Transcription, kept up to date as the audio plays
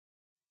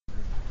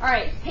All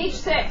right, page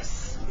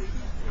 6.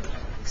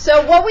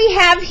 So what we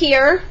have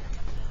here,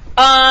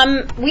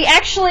 we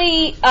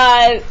actually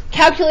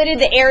calculated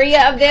the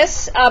area of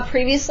this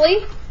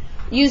previously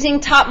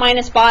using top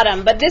minus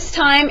bottom. But this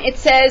time it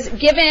says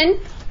given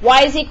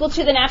y is equal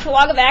to the natural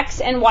log of x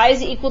and y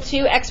is equal to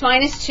x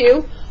minus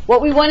 2,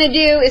 what we want to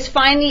do is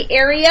find the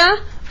area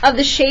of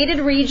the shaded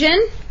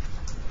region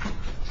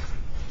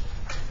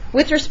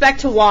with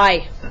respect to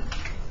y.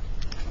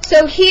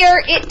 So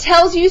here it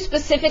tells you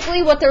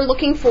specifically what they're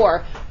looking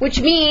for,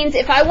 which means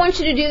if I want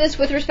you to do this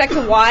with respect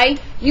to y,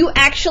 you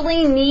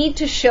actually need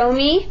to show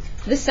me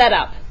the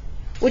setup,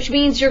 which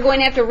means you're going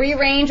to have to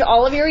rearrange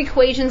all of your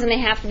equations and they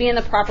have to be in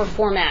the proper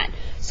format.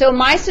 So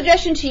my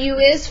suggestion to you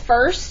is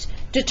first,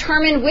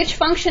 determine which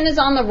function is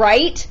on the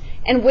right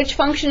and which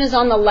function is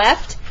on the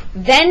left,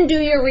 then do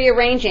your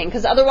rearranging,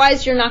 because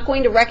otherwise you're not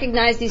going to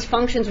recognize these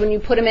functions when you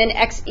put them in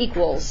x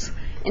equals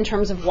in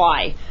terms of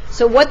y.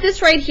 So what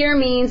this right here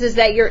means is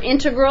that your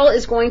integral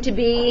is going to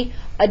be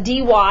a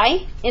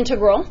dy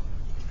integral,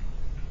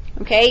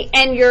 okay,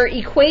 and your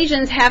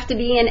equations have to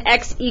be in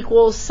x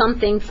equals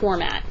something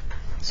format.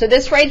 So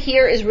this right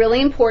here is really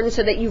important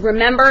so that you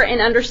remember and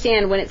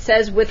understand when it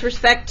says with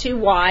respect to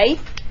y,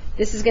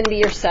 this is going to be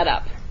your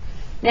setup.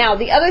 Now,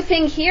 the other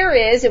thing here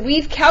is that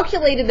we've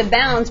calculated the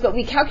bounds, but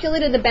we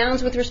calculated the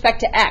bounds with respect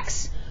to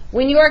x.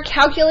 When you are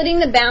calculating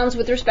the bounds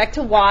with respect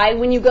to y,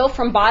 when you go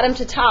from bottom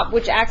to top,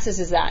 which axis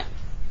is that?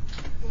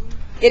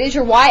 It is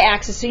your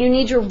y-axis, so you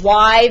need your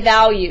y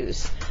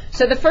values.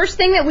 So the first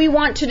thing that we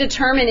want to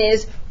determine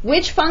is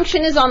which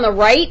function is on the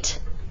right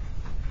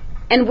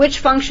and which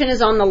function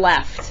is on the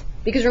left.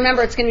 Because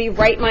remember, it's going to be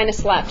right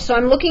minus left. So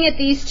I'm looking at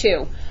these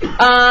two.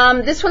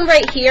 This one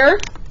right here,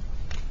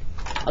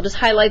 I'll just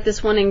highlight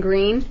this one in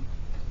green.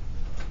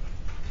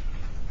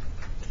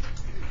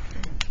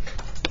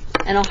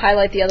 And I'll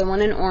highlight the other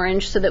one in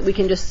orange so that we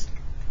can just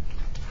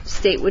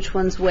state which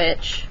one's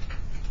which.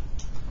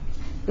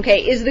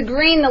 Okay, is the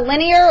green the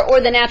linear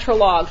or the natural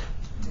log?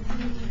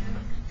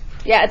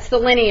 Yeah, it's the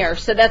linear,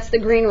 so that's the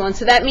green one.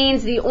 So that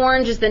means the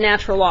orange is the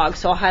natural log,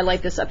 so I'll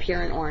highlight this up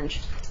here in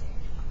orange.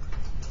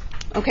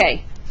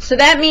 Okay, so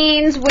that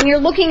means when you're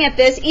looking at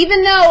this,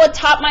 even though a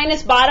top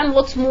minus bottom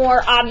looks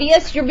more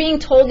obvious, you're being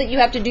told that you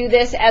have to do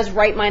this as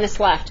right minus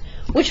left.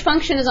 Which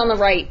function is on the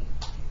right?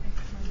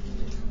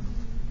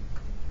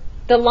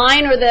 The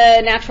line or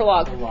the natural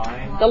log? The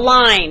line. The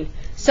line.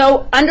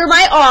 So under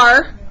my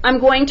R, I'm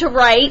going to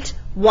write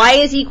y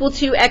is equal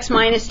to x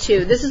minus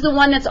 2. This is the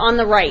one that's on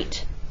the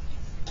right.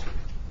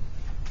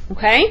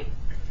 Okay?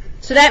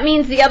 So that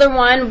means the other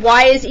one,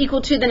 y is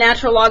equal to the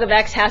natural log of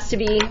x, has to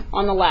be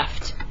on the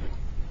left.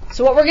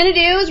 So what we're going to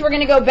do is we're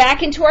going to go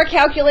back into our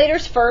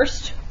calculators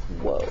first.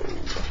 Whoa.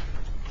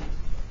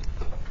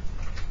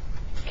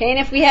 Okay, and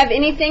if we have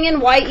anything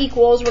in y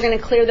equals, we're going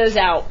to clear those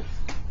out.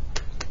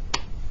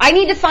 I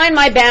need to find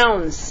my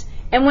bounds.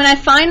 And when I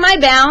find my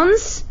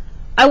bounds,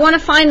 I want to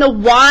find the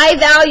y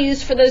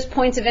values for those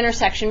points of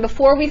intersection.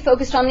 Before we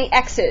focused on the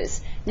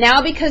x's.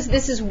 Now because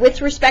this is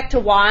with respect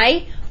to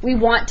y, we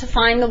want to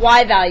find the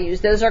y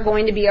values. Those are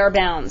going to be our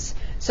bounds.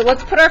 So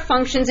let's put our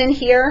functions in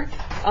here.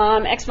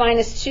 X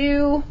minus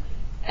 2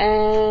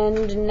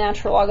 and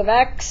natural log of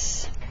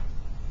x.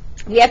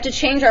 We have to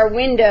change our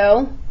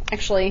window.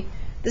 Actually,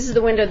 this is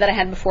the window that I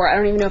had before. I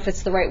don't even know if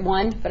it's the right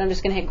one, but I'm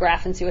just going to hit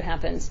graph and see what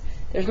happens.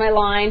 There's my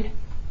line.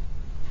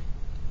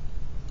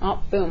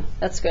 Oh, boom.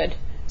 That's good.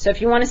 So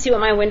if you want to see what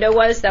my window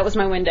was, that was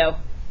my window.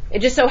 It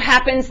just so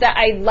happens that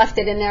I left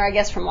it in there, I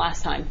guess, from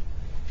last time.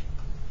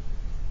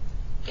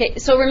 Okay,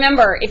 so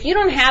remember, if you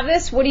don't have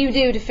this, what do you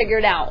do to figure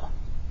it out?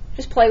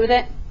 Just play with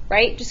it,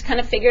 right? Just kind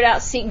of figure it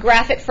out. See,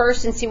 graph it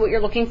first and see what you're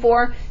looking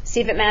for.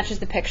 See if it matches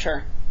the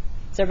picture.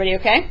 Is everybody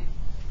okay?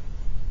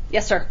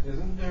 Yes, sir?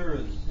 Isn't there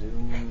a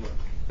zoom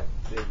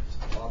fit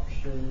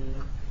option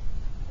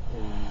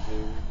in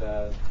Zoom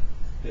that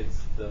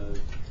fits the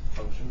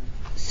function?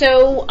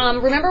 So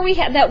remember we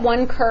had that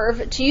one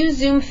curve. To use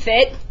zoom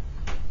fit,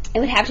 it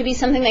would have to be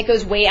something that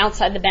goes way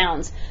outside the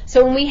bounds.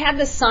 So when we had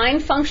the sine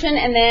function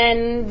and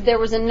then there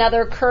was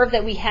another curve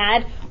that we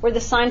had where the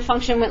sine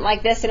function went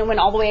like this and it went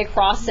all the way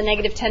across to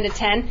negative 10 to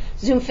 10,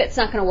 zoom fit's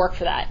not going to work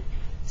for that.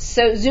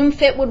 So zoom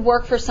fit would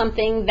work for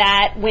something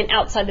that went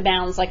outside the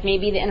bounds, like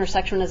maybe the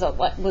intersection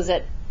was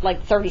at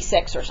like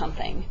 36 or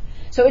something.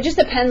 So it just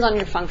depends on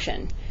your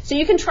function. So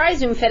you can try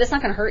zoom fit, it's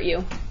not going to hurt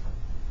you.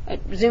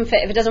 Zoom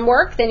fit. If it doesn't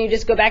work, then you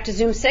just go back to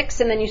zoom 6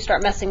 and then you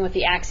start messing with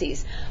the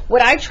axes.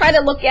 What I try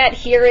to look at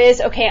here is,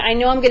 okay, I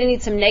know I'm going to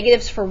need some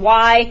negatives for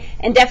y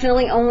and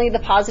definitely only the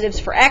positives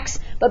for x,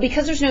 but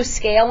because there's no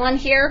scale on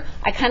here,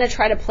 I kind of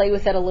try to play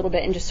with it a little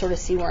bit and just sort of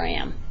see where I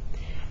am.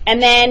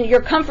 And then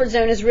your comfort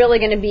zone is really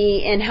going to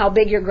be in how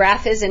big your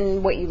graph is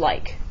and what you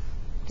like.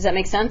 Does that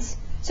make sense?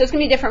 So it's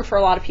going to be different for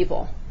a lot of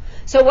people.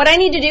 So what I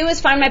need to do is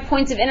find my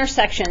points of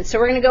intersection. So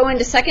we're going to go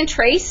into second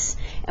trace,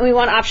 and we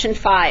want option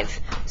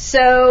 5.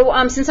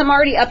 So since I'm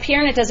already up here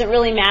and it doesn't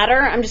really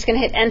matter, I'm just going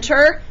to hit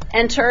enter,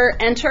 enter,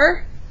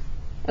 enter.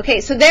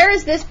 Okay, so there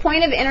is this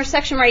point of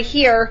intersection right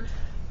here,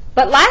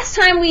 but last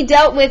time we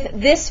dealt with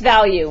this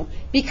value.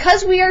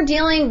 because we are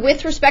dealing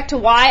with respect to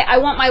y, I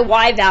want my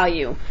y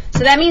value. So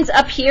that means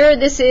up here,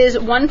 this is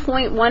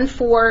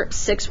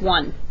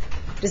 1.1461.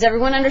 Does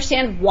everyone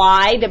understand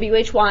why,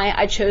 W-H-Y,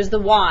 I chose the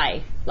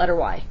y, letter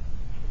Y?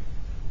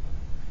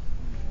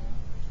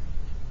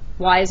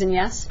 Y is in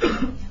yes?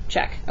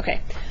 Check.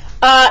 Okay.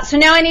 So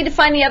now I need to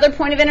find the other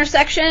point of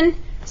intersection.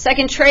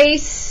 Second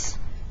trace,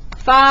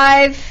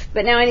 5,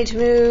 but now I need to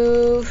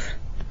move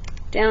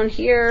down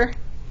here.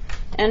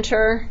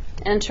 Enter,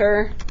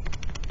 enter,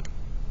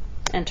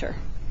 enter,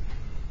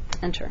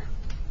 enter.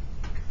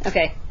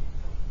 Okay.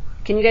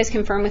 Can you guys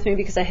confirm with me,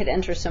 because I hit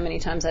enter so many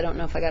times I don't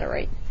know if I got it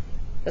right.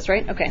 That's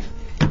right? Okay.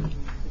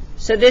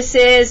 So this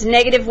is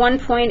negative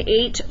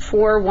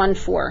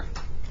 1.8414.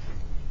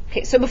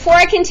 Okay, so before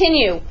I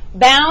continue,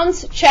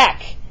 bounds,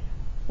 check.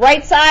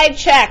 Right side,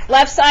 check.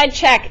 Left side,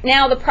 check.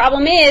 Now the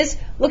problem is,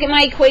 look at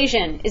my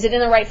equation. Is it in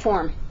the right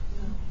form?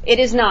 It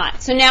is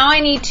not. So now I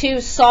need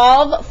to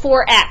solve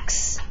for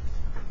x.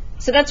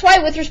 So that's why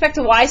with respect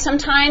to y,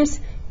 sometimes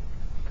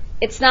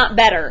it's not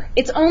better.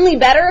 It's only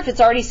better if it's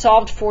already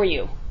solved for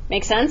you.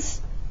 Make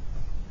sense?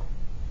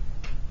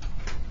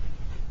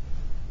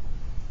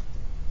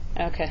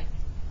 Okay.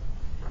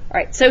 All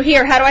right, so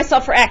here, how do I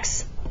solve for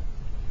x?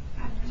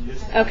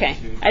 Okay,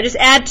 I just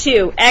add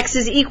 2. X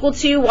is equal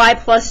to y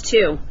plus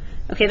 2.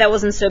 Okay, that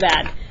wasn't so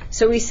bad.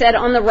 So we said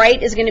on the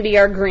right is going to be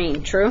our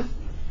green, true?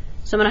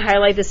 So I'm going to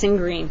highlight this in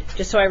green,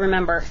 just so I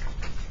remember.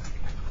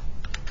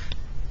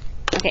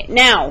 Okay,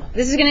 now,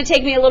 this is going to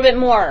take me a little bit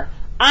more.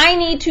 I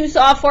need to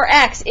solve for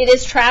x. It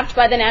is trapped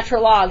by the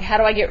natural log. How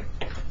do I get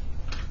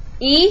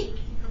e?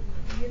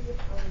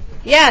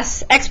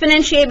 Yes,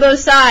 exponentiate both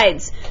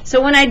sides.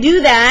 So when I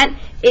do that,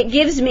 it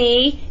gives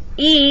me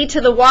e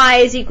to the y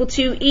is equal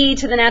to e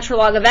to the natural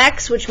log of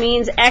x, which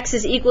means x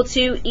is equal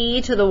to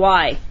e to the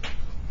y.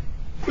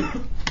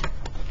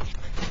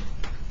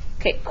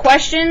 Okay,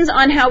 questions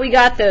on how we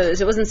got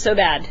those? It wasn't so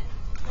bad.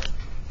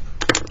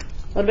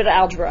 A little bit of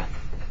algebra.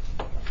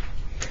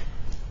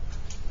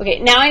 Okay,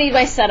 now I need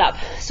my setup.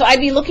 So I'd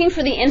be looking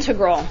for the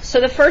integral. So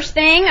the first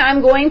thing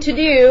I'm going to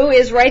do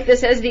is write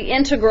this as the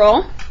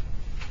integral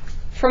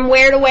from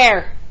where to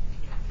where?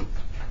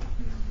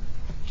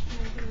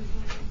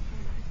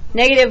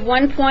 Negative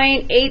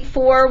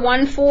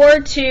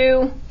 1.8414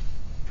 to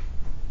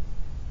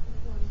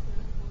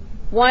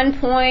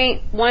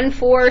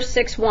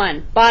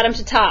 1.1461. Bottom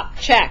to top.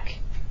 Check.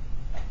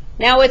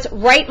 Now it's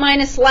right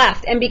minus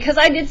left. And because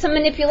I did some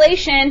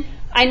manipulation,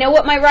 I know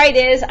what my right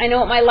is, I know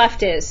what my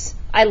left is.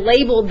 I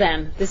labeled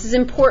them. This is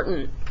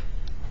important.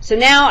 So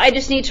now I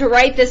just need to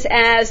write this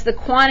as the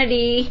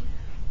quantity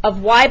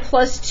of y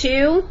plus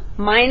 2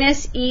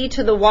 minus e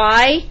to the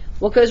y.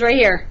 What goes right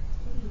here?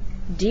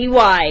 dy.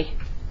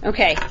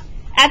 Okay.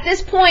 At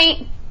this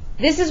point,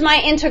 this is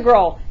my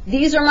integral.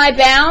 These are my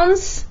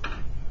bounds.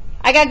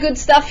 I got good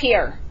stuff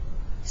here.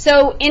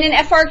 So in an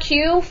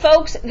FRQ,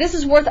 folks, this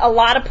is worth a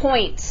lot of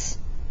points.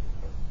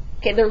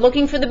 Okay, they're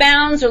looking for the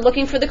bounds, they're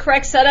looking for the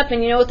correct setup,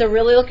 and you know what they're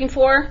really looking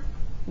for?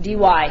 dy.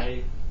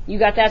 You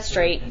got that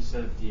straight.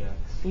 Instead of dx.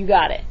 You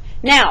got it.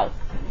 Now,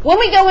 when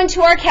we go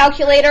into our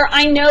calculator,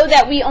 I know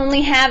that we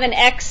only have an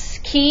x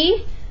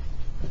key.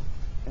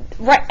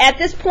 Right at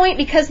this point,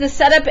 because the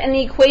setup and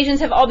the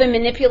equations have all been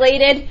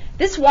manipulated,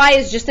 this y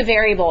is just a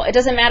variable. It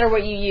doesn't matter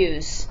what you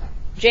use.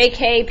 J,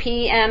 K,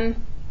 P, M,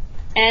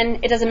 N,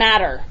 it doesn't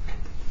matter.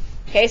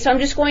 Okay, so I'm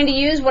just going to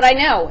use what I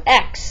know,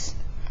 x.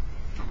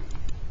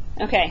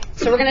 Okay,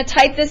 so we're going to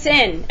type this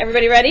in.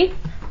 Everybody ready?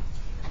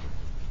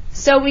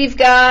 So we've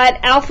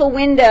got alpha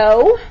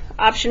window,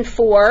 option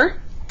 4,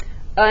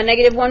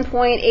 negative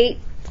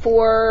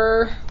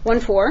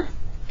 1.8414.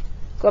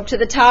 Go up to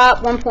the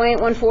top,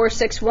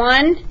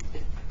 1.1461.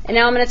 And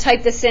now I'm going to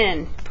type this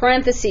in.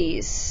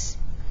 Parentheses.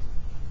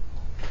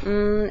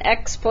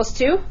 X plus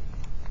 2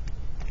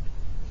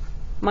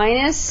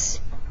 minus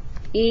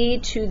e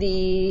to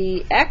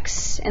the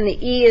x. And the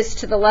e is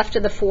to the left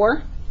of the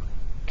 4.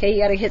 Okay,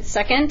 you got to hit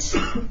second.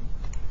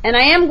 And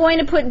I am going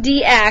to put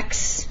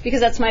dx because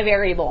that's my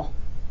variable.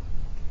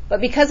 But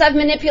because I've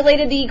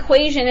manipulated the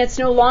equation, it's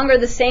no longer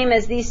the same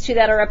as these two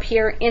that are up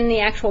here in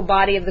the actual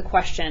body of the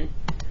question.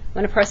 I'm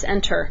going to press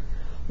enter.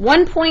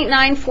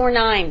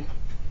 1.949.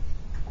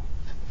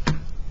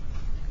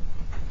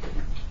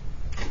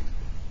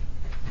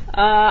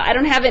 I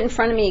don't have it in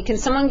front of me. Can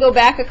someone go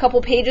back a couple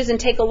pages and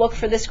take a look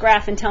for this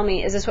graph and tell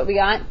me, is this what we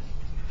got?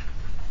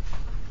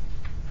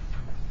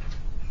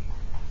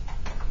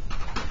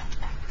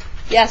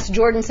 Yes,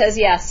 Jordan says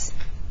yes.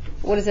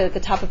 What is it at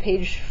the top of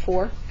page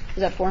 4?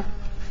 Is that 4?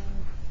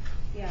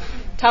 Yeah.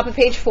 Top of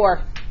page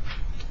 4.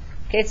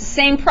 Okay, it's the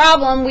same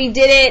problem. We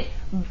did it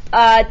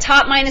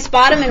top minus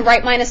bottom and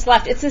right minus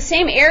left. It's the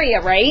same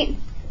area, right?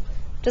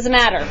 Doesn't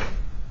matter.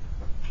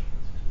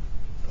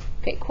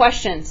 Okay,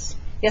 questions?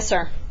 Yes,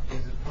 sir.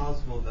 Is it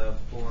possible that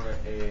for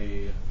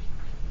a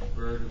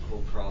vertical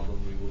problem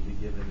we will be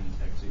given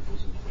x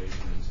equals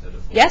equation instead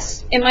of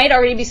Yes, it might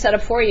already be set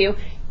up for you.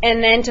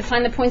 And then to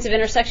find the points of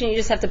intersection, you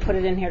just have to put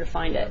it in here to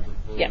find it.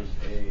 Yep.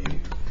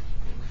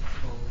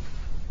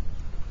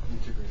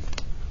 Integration.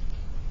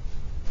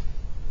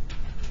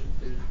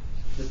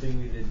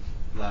 thing we did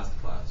last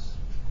class.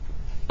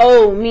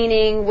 Oh,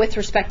 meaning with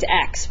respect to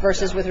x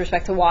versus with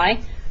respect to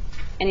y?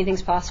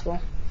 Anything's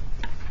possible.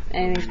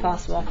 Anything's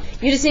possible.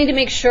 You just need to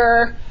make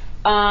sure,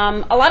 a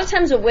lot of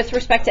times with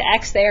respect to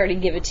x, they already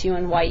give it to you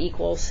in y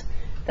equals.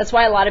 That's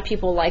why a lot of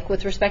people like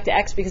with respect to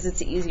x, because it's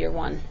the easier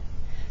one.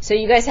 So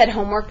you guys had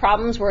homework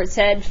problems where it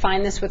said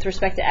find this with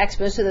respect to x.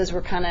 Most of those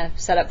were kind of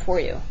set up for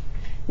you.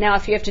 Now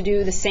if you have to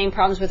do the same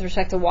problems with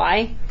respect to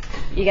y,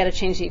 you got to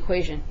change the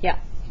equation. Yeah?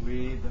 The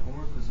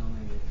homework was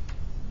only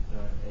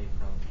A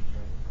problems,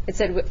 right? It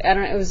said, I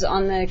don't know, it was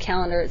on the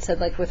calendar, it said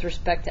like with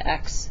respect to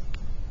x.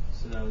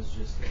 So that was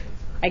just A.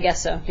 I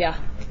guess so, yeah.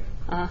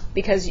 Okay.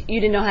 Because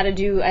you didn't know how to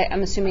do,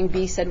 I'm assuming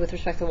B said with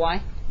respect to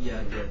y? Yeah,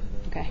 I did.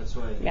 Okay. That's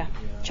why I did. Yeah,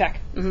 check.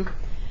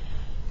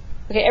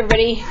 Okay,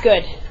 everybody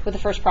good with the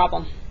first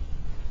problem?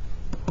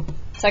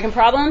 Second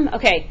problem?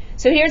 Okay,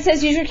 so here it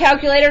says use your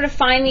calculator to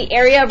find the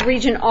area of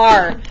region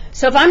R.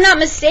 So if I'm not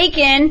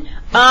mistaken,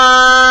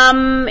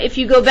 if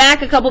you go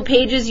back a couple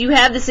pages, you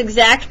have this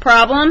exact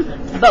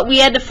problem, but we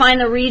had to find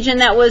the region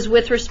that was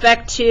with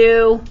respect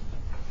to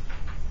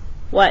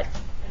what?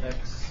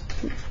 X.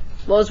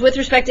 Well, it was with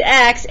respect to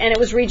X, and it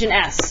was region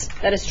S.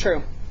 That is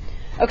true.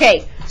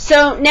 Okay,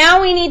 so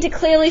now we need to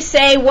clearly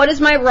say what is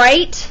my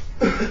right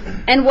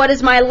and what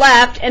is my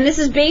left, and this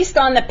is based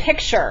on the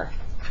picture.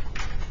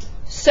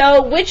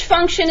 So which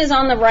function is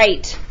on the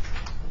right?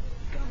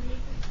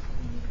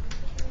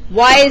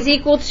 Y is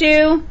equal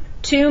to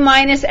 2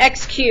 minus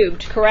x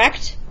cubed,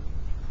 correct?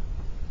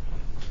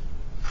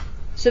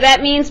 So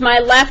that means my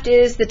left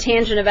is the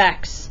tangent of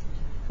x.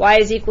 Y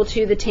is equal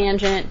to the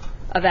tangent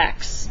of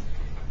x.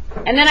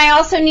 And then I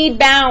also need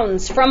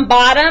bounds from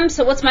bottom.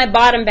 So what's my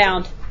bottom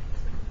bound?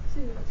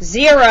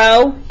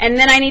 0. And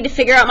then I need to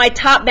figure out my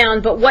top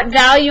bound. But what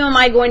value am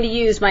I going to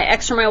use, my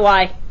x or my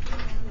y?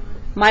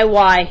 My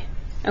y.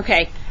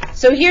 Okay,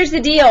 so here's the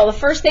deal. The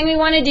first thing we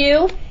want to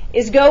do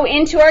is go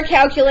into our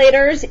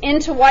calculators,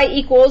 into y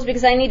equals,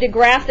 because I need to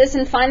graph this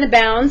and find the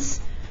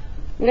bounds.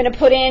 I'm going to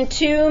put in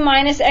 2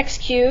 minus x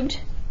cubed,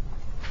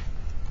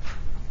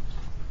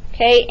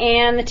 okay,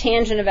 and the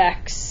tangent of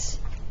x.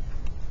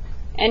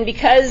 And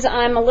because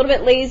I'm a little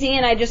bit lazy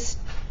and I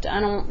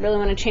don't really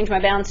want to change my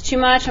bounds too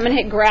much, I'm going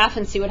to hit graph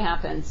and see what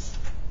happens.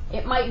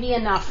 It might be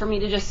enough for me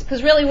to just,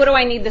 because really, what do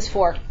I need this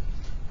for?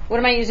 What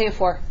am I using it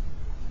for?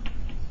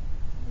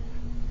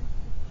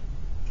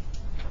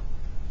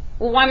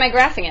 Well, why am I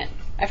graphing it?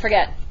 I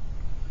forget.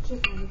 Oh,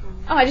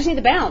 I just need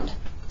the bound.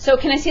 So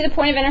can I see the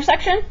point of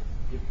intersection?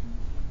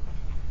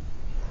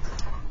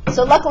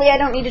 So luckily I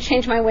don't need to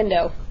change my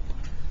window.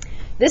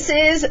 This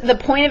is the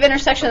point of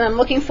intersection that I'm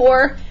looking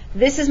for.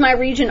 This is my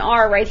region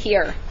R right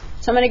here.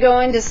 So I'm going to go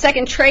into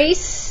second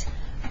trace,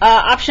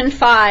 option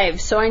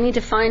 5. So I need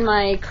to find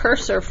my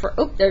cursor for,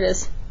 oh, there it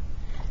is.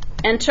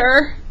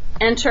 Enter,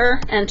 enter,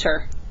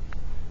 enter.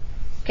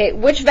 Okay,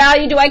 which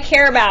value do I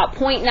care about?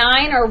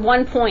 0.9 or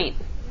 1 point?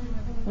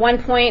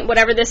 1 point,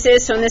 whatever this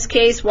is. So in this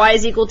case, y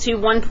is equal to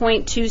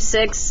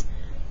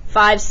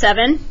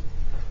 1.2657.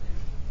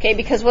 Okay,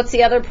 because what's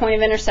the other point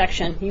of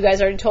intersection? You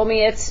guys already told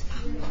me it's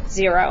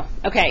 0.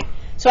 Okay,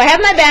 so I have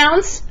my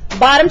bounds,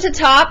 bottom to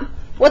top.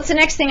 What's the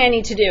next thing I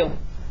need to do?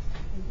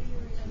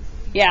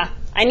 Yeah,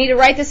 I need to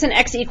write this in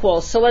x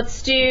equals. So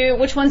let's do,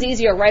 which one's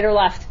easier, right or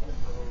left?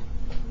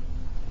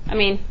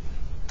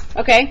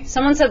 Okay,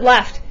 someone said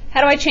left. How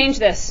do I change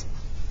this?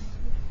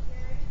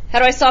 How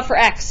do I solve for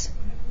x?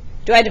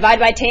 Do I divide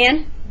by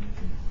tan?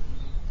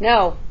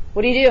 No.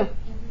 What do you do?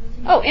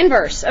 Oh,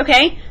 inverse.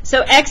 Okay.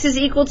 So x is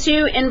equal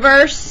to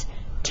inverse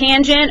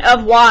tangent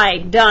of y.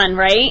 Done,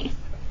 right?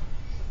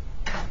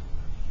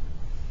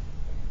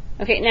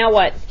 Okay, now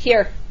what?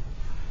 Here.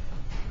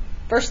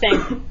 First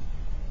thing.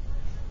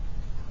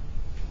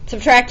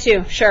 Subtract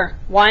 2. Sure.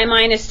 Y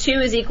minus 2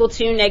 is equal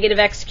to negative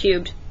x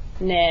cubed.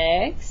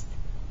 Next.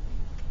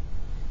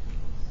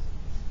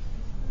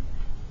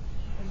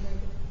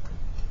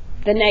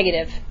 The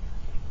negative.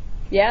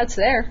 Yeah, it's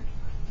there.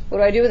 What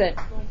do I do with it?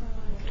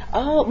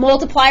 Oh,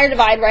 multiply or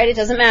divide, right? It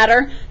doesn't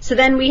matter. So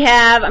then we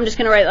have, I'm just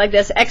going to write it like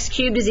this, x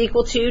cubed is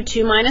equal to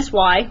 2 minus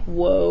y.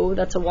 Whoa,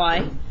 that's a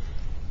y.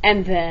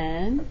 And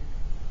then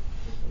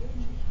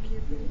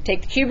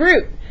take the cube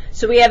root.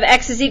 So we have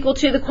x is equal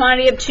to the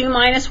quantity of 2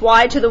 minus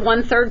y to the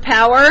 1/3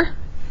 power.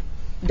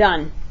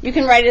 Done. You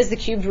can write it as the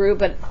cubed root,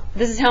 but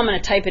this is how I'm going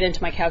to type it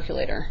into my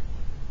calculator.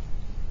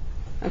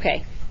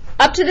 Okay.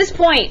 Up to this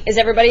point, is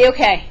everybody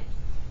okay?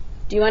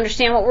 Do you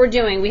understand what we're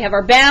doing? We have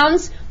our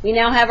bounds. We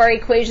now have our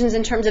equations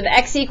in terms of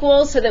x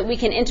equals so that we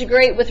can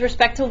integrate with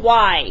respect to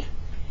y.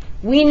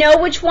 We know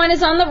which one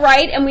is on the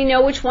right and we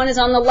know which one is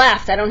on the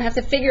left. I don't have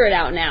to figure it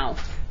out now.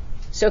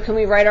 So can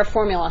we write our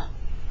formula?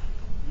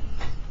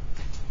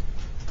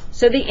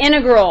 So the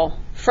integral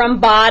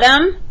from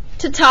bottom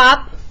to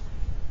top,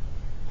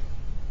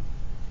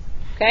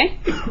 okay?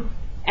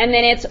 And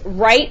then it's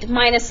right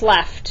minus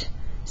left.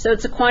 So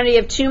it's a quantity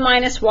of 2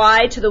 minus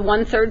y to the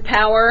 1/3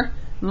 power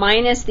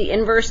minus the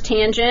inverse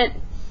tangent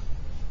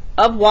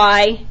of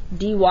y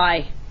dy.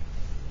 Okay,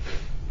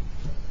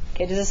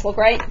 does this look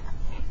right?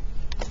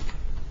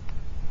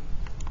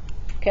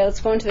 Okay,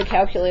 let's go into the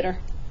calculator.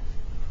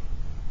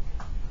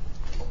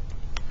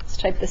 Let's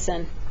type this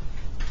in.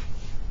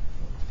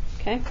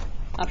 Okay,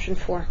 option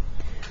 4.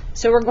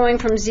 So we're going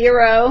from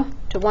 0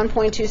 to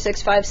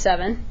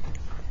 1.2657.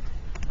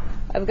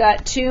 I've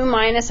got 2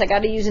 minus, I got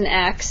to use an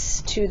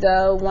x, to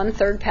the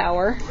 1/3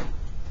 power,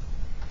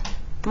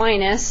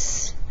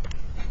 minus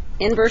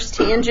inverse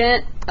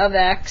tangent of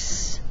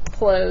x,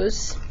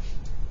 close,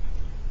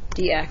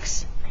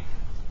 dx.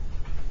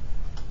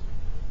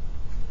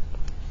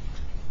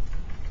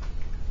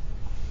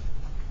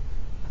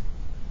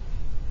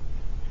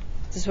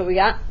 Is this what we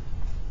got?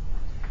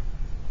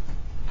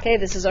 Okay,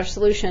 this is our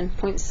solution,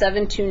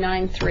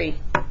 0.7293.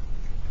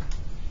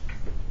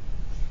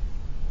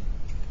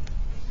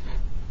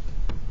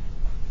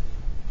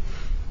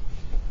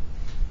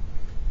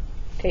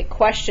 Okay,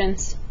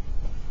 questions?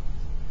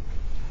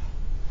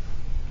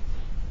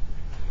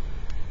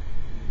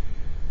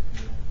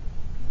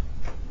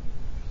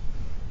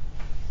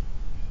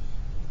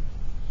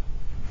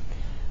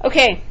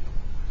 Okay,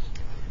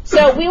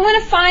 so we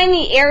want to find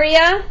the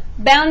area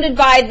bounded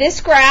by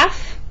this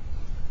graph.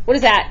 What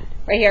is that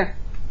right here?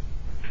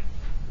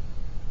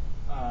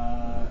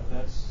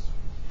 That's...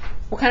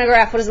 What kind of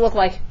graph? What does it look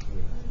like?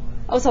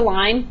 Oh, it's a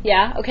line.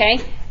 Yeah,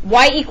 okay.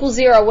 Y equals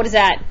 0. What is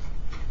that?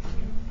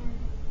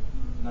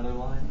 Another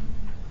line?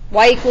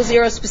 Y equals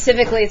 0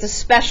 specifically. It's a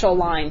special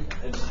line.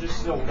 It's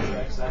just the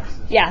x-axis.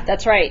 Yeah,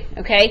 that's right.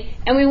 Okay,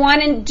 and we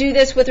want to do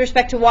this with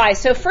respect to y.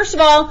 So first of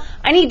all,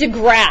 I need to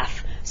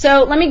graph.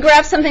 So let me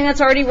graph something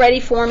that's already ready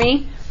for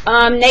me.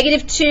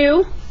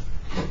 -2.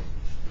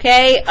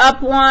 Okay,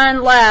 up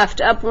 1 left,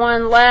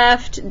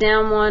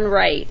 down 1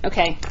 right.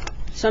 Okay,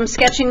 so I'm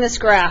sketching this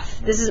graph.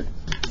 This is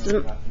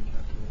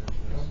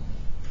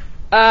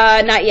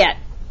not yet.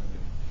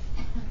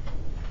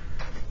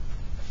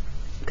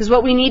 Because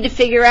what we need to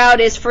figure out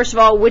is, first of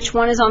all, which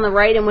one is on the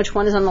right and which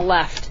one is on the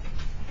left.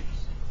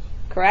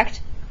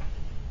 Correct?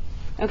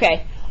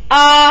 Okay.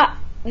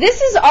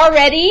 This is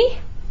already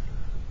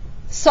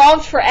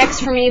solved for x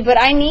for me, but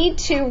I need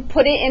to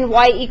put it in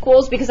y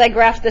equals because I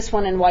graphed this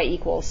one in y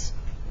equals.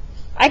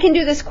 I can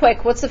do this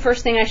quick. What's the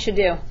first thing I should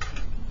do?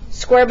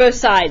 Square both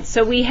sides.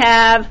 So we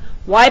have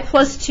y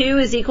plus 2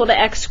 is equal to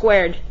x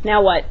squared.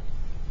 Now what?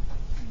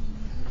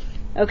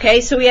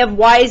 Okay, so we have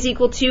y is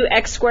equal to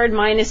x squared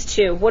minus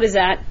 2. What is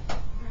that?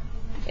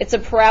 It's a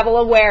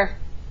parabola where?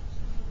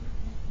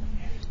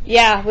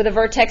 Yeah, with a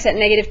vertex at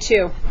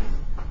 -2.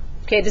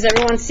 Okay, does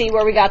everyone see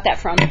where we got that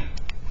from?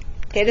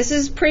 Okay, this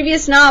is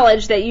previous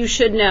knowledge that you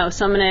should know,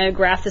 so I'm going to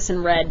graph this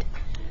in red.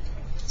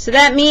 So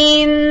that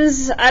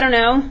means, I don't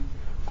know,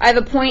 I have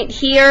a point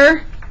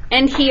here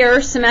and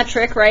here,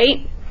 symmetric,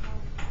 right?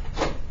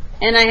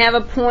 And I have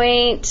a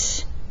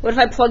point, what if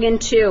I plug in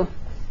 2?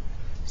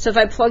 So if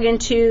I plug in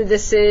 2,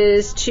 this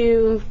is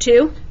 2,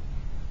 2.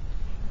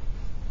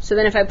 So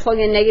then if I plug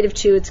in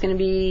 -2, it's going to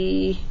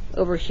be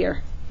over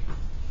here.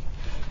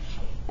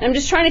 And I'm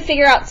just trying to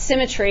figure out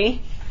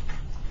symmetry.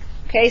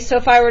 Okay, so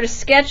if I were to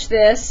sketch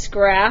this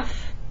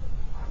graph,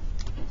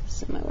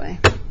 this is my way.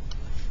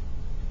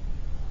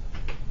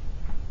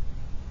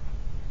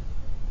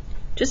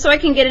 Just so I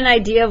can get an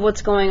idea of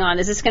what's going on.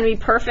 Is this going to be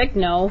perfect?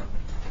 No.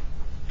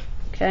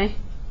 Okay.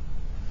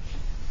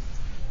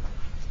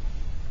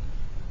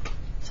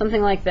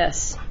 Something like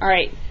this. All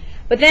right.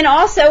 But then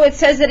also it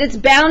says that it's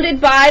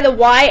bounded by the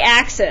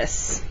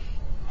y-axis.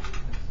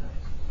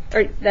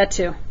 Or that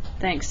too.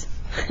 Thanks.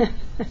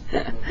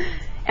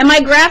 And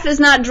my graph is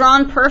not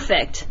drawn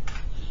perfect.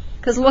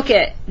 Because look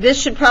it, this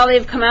should probably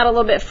have come out a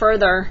little bit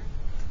further.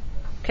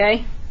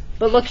 Okay?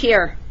 But look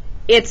here.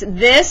 It's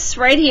this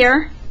right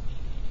here.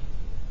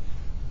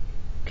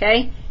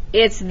 Okay?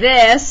 It's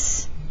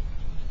this.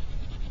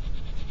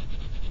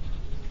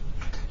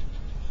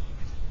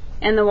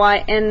 And the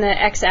y and the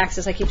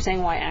x-axis. I keep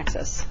saying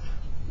y-axis.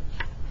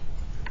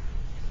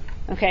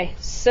 Okay,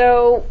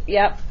 so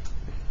yep.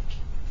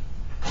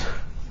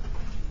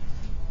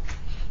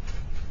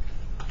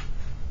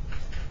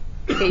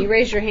 Okay, you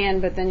raised your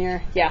hand, but then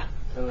you're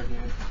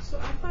So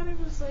I thought it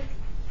was like,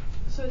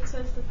 so it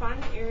says to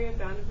find an area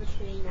bounded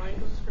between y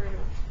equals square root,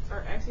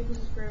 or x equals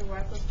square root,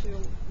 y plus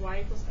 2,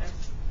 y equals x,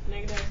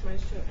 negative x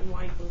minus 2, and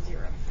y equals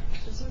 0.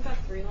 So isn't that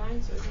 3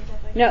 lines? So isn't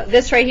that like no,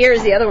 this right here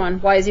is the other one.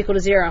 Y is equal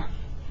to 0.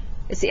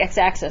 It's the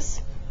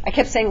x-axis. I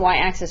kept saying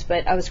y-axis,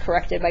 but I was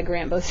corrected by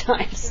Grant both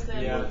times. So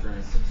then, so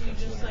do you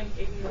just like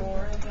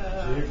ignore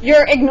the...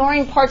 You're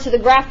ignoring parts of the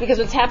graph because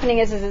what's happening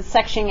is it's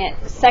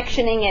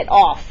sectioning it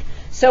off.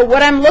 So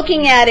what I'm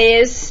looking at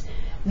is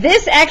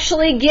this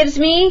actually gives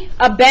me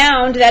a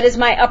bound that is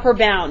my upper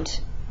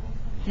bound.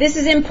 This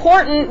is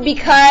important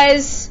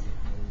because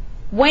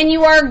when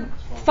you are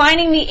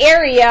finding the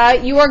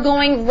area, you are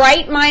going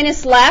right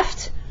minus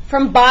left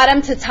from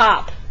bottom to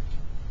top.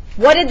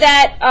 What did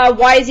that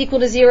y is equal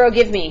to 0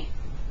 give me?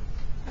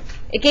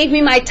 It gave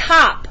me my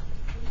top.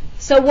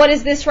 So what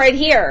is this right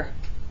here?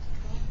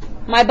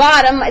 My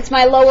bottom, it's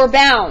my lower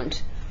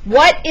bound.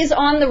 What is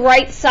on the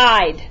right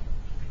side?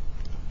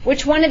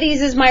 Which one of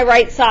these is my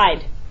right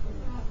side?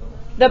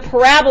 The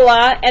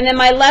parabola, and then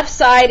my left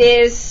side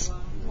is,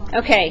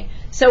 okay,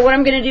 So what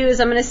I'm going to do is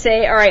I'm going to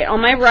say, all right, on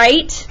my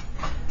right,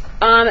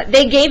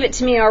 they gave it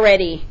to me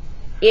already.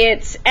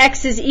 It's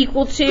x is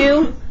equal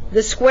to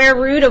the square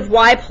root of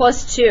y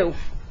plus 2.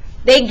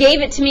 They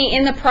gave it to me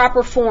in the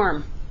proper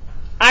form.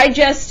 I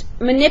just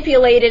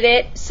manipulated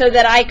it so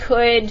that I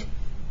could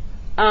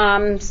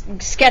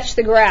sketch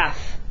the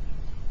graph.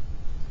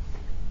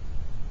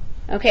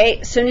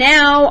 Okay, so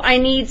now I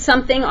need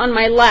something on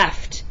my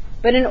left.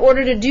 But in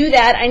order to do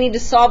that, I need to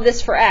solve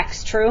this for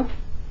x, true?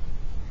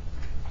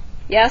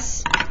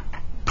 Yes?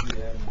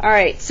 Yeah. All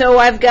right, so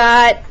I've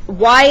got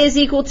y is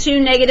equal to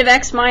negative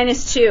x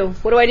minus 2.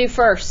 What do I do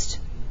first?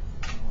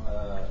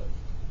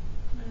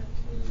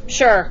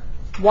 Sure.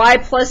 Y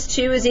plus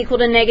 2 is equal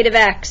to negative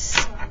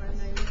x.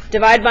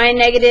 Divide by a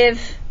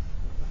negative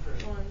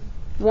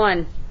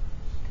 1.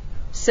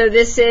 So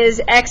this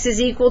is x is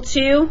equal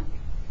to,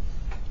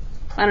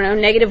 I don't know,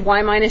 negative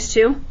y minus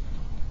 2.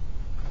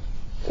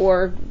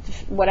 Or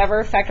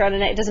whatever, factor out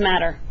it doesn't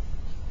matter.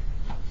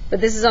 But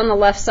this is on the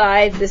left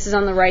side, this is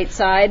on the right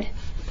side.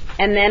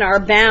 And then our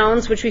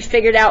bounds, which we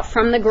figured out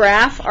from the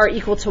graph, are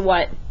equal to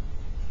what?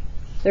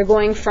 They're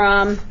going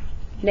from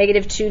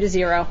negative 2 to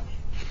 0.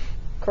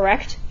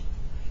 Correct?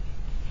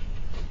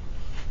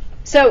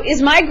 So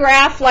is my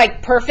graph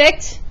like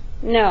perfect?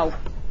 No.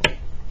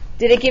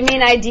 Did it give me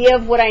an idea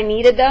of what I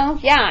needed though?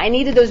 Yeah, I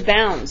needed those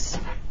bounds.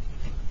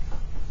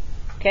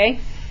 Okay?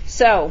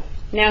 So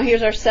now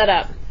here's our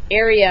setup.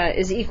 Area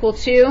is equal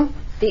to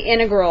the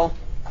integral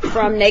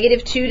from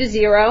negative 2 to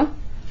 0.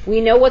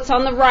 We know what's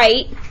on the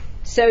right,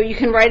 so you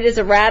can write it as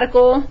a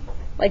radical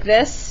like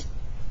this,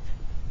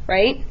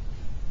 right?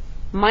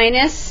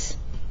 Minus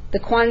the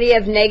quantity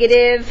of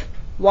negative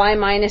y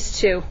minus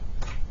 2.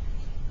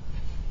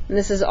 And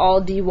this is all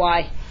dy.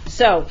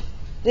 So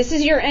this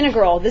is your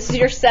integral. This is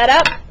your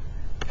setup,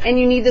 and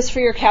you need this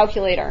for your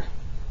calculator.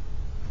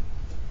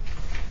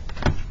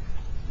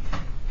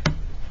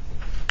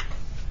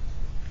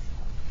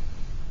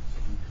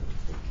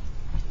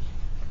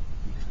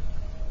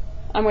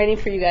 I'm waiting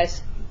for you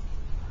guys.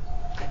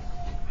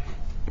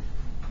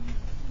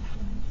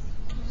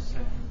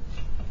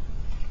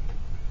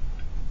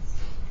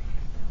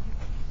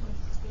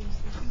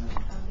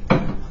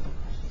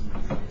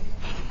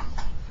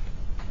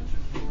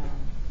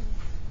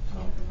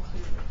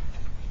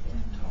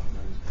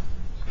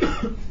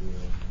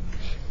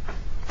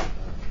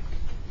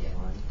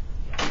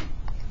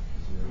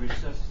 We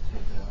just have to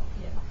take it out.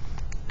 Yeah.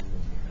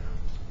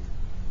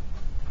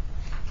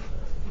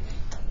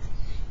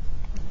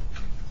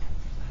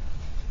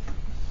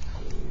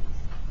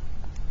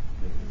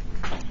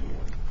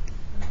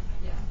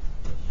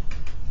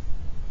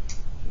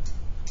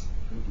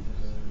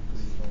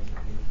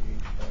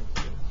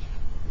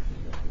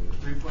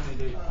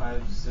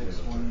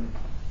 3.88561829.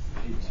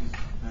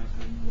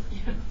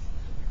 Yeah.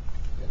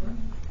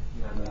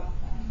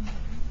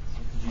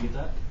 Did you get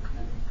that?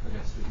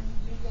 Okay, sweet.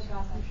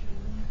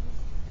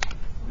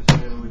 Okay,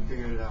 so we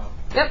figured it out.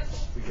 Yep.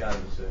 We got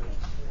it, so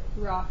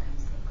Rock.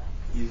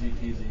 easy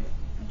peasy.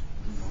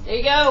 There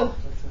you go.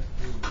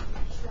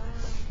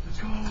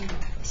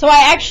 So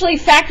I actually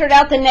factored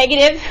out the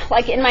negative,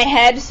 like in my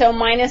head, so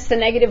minus the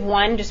negative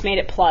 1 just made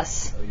it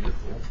plus. Oh, you're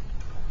cool.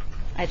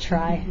 I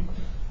try.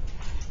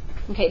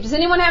 Okay, does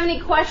anyone have any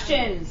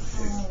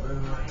questions?